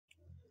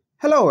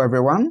Hello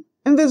everyone,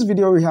 in this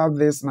video we have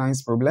this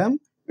nice problem.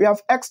 We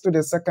have x to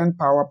the second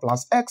power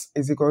plus x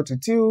is equal to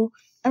 2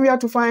 and we have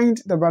to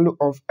find the value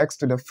of x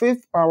to the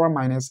fifth power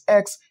minus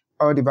x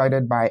all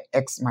divided by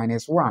x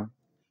minus 1.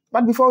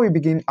 But before we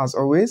begin, as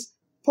always,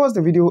 pause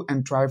the video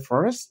and try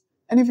first.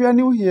 And if you are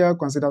new here,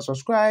 consider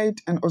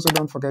subscribed and also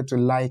don't forget to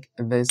like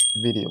this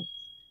video.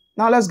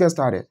 Now let's get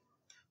started.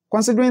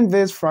 Considering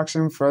this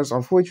fraction first,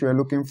 of which we are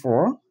looking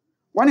for,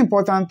 one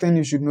important thing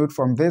you should note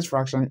from this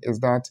fraction is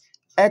that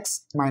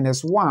x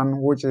minus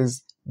 1, which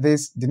is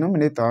this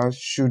denominator,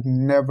 should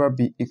never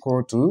be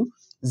equal to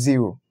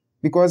 0.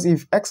 Because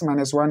if x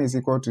minus 1 is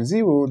equal to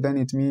 0, then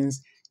it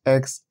means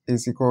x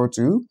is equal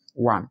to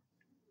 1.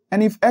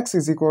 And if x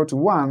is equal to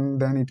 1,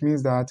 then it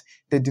means that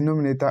the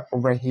denominator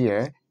over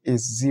here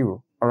is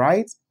 0.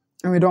 Alright?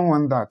 And we don't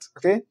want that.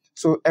 Okay?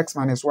 So x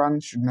minus 1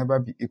 should never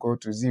be equal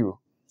to 0.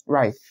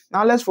 Right.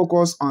 Now let's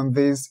focus on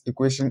this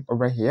equation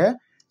over here.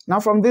 Now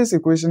from this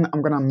equation,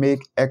 I'm going to make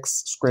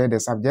x squared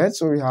the subject.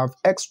 So we have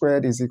x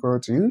squared is equal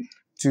to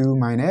 2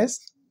 minus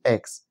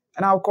x.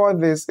 And I'll call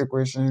this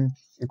equation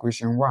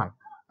 1.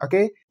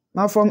 Okay?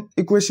 Now from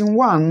equation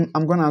 1,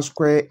 I'm going to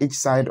square each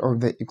side of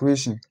the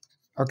equation.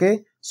 Okay?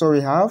 So we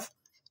have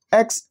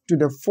x to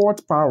the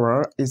fourth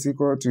power is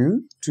equal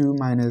to 2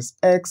 minus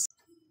x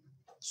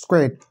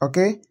squared.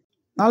 Okay?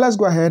 Now let's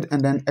go ahead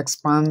and then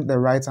expand the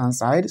right hand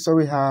side. So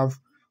we have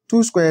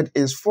 2 squared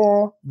is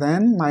 4,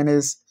 then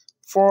minus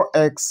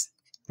 4x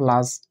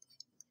plus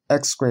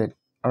x squared.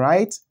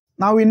 Alright?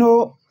 Now we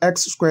know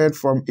x squared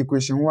from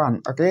equation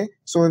 1. Okay?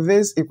 So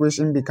this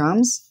equation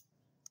becomes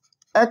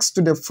x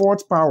to the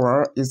fourth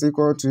power is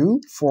equal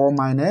to 4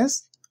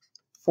 minus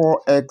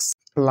 4x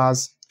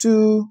plus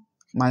 2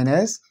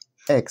 minus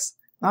x.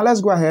 Now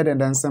let's go ahead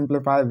and then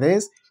simplify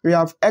this. We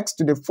have x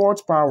to the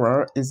fourth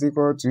power is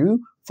equal to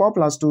 4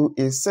 plus 2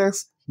 is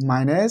 6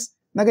 minus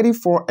negative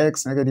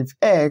 4x negative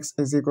x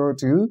is equal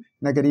to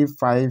negative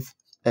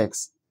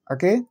 5x.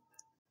 Okay?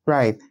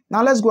 Right.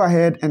 Now let's go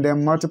ahead and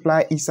then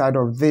multiply each side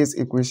of this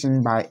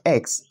equation by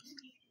x.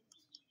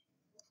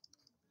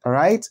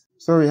 Alright?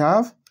 So we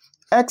have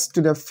x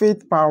to the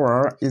fifth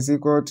power is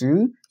equal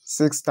to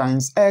 6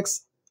 times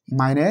x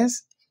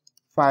minus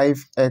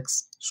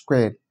 5x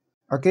squared.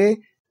 Okay?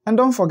 And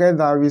don't forget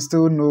that we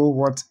still know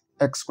what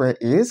x squared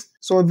is.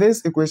 So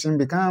this equation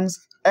becomes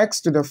x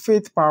to the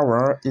fifth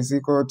power is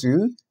equal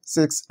to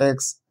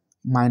 6x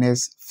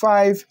minus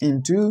 5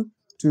 into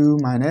 2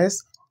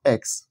 minus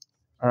x.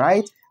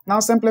 Alright? Now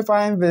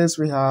simplifying this,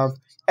 we have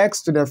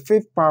x to the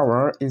fifth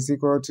power is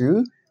equal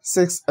to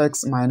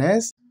 6x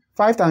minus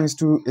 5 times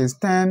 2 is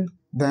 10,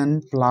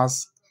 then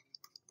plus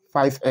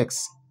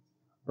 5x.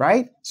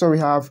 Right? So we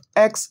have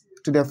x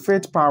to the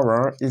fifth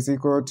power is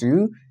equal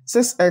to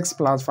 6x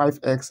plus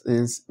 5x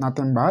is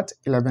nothing but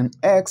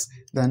 11x,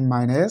 then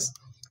minus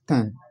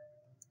 10.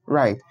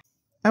 Right.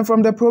 And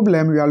from the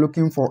problem, we are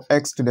looking for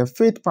x to the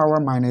fifth power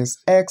minus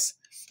x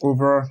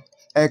over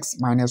x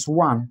minus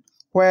 1,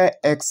 where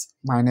x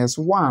minus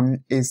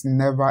 1 is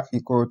never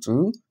equal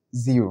to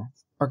 0.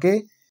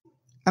 Okay?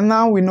 And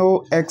now we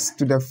know x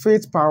to the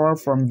fifth power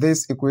from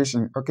this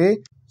equation. Okay?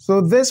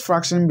 So this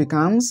fraction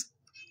becomes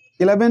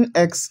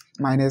 11x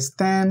minus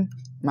 10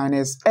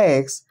 minus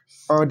x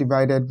all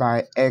divided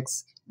by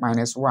x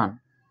minus 1.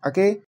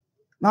 Okay?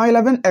 Now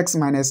 11x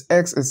minus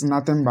x is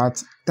nothing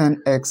but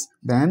 10x,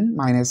 then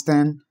minus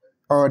 10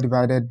 all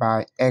divided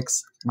by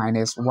x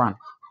minus 1.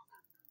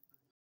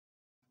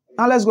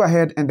 Now let's go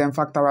ahead and then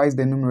factorize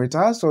the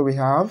numerator. So we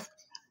have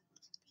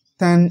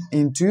 10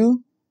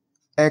 into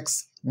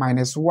x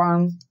minus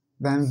 1,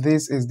 then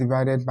this is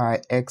divided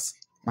by x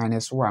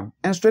minus 1.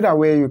 And straight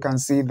away you can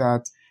see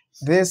that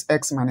this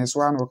x minus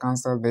 1 will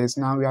cancel this.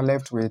 Now we are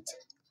left with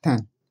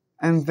 10.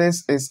 And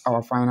this is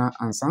our final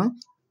answer.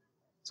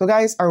 So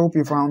guys, I hope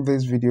you found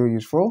this video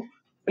useful.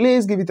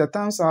 Please give it a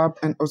thumbs up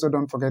and also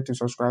don't forget to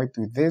subscribe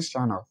to this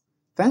channel.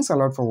 Thanks a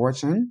lot for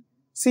watching.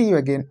 See you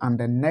again on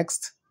the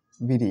next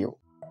video.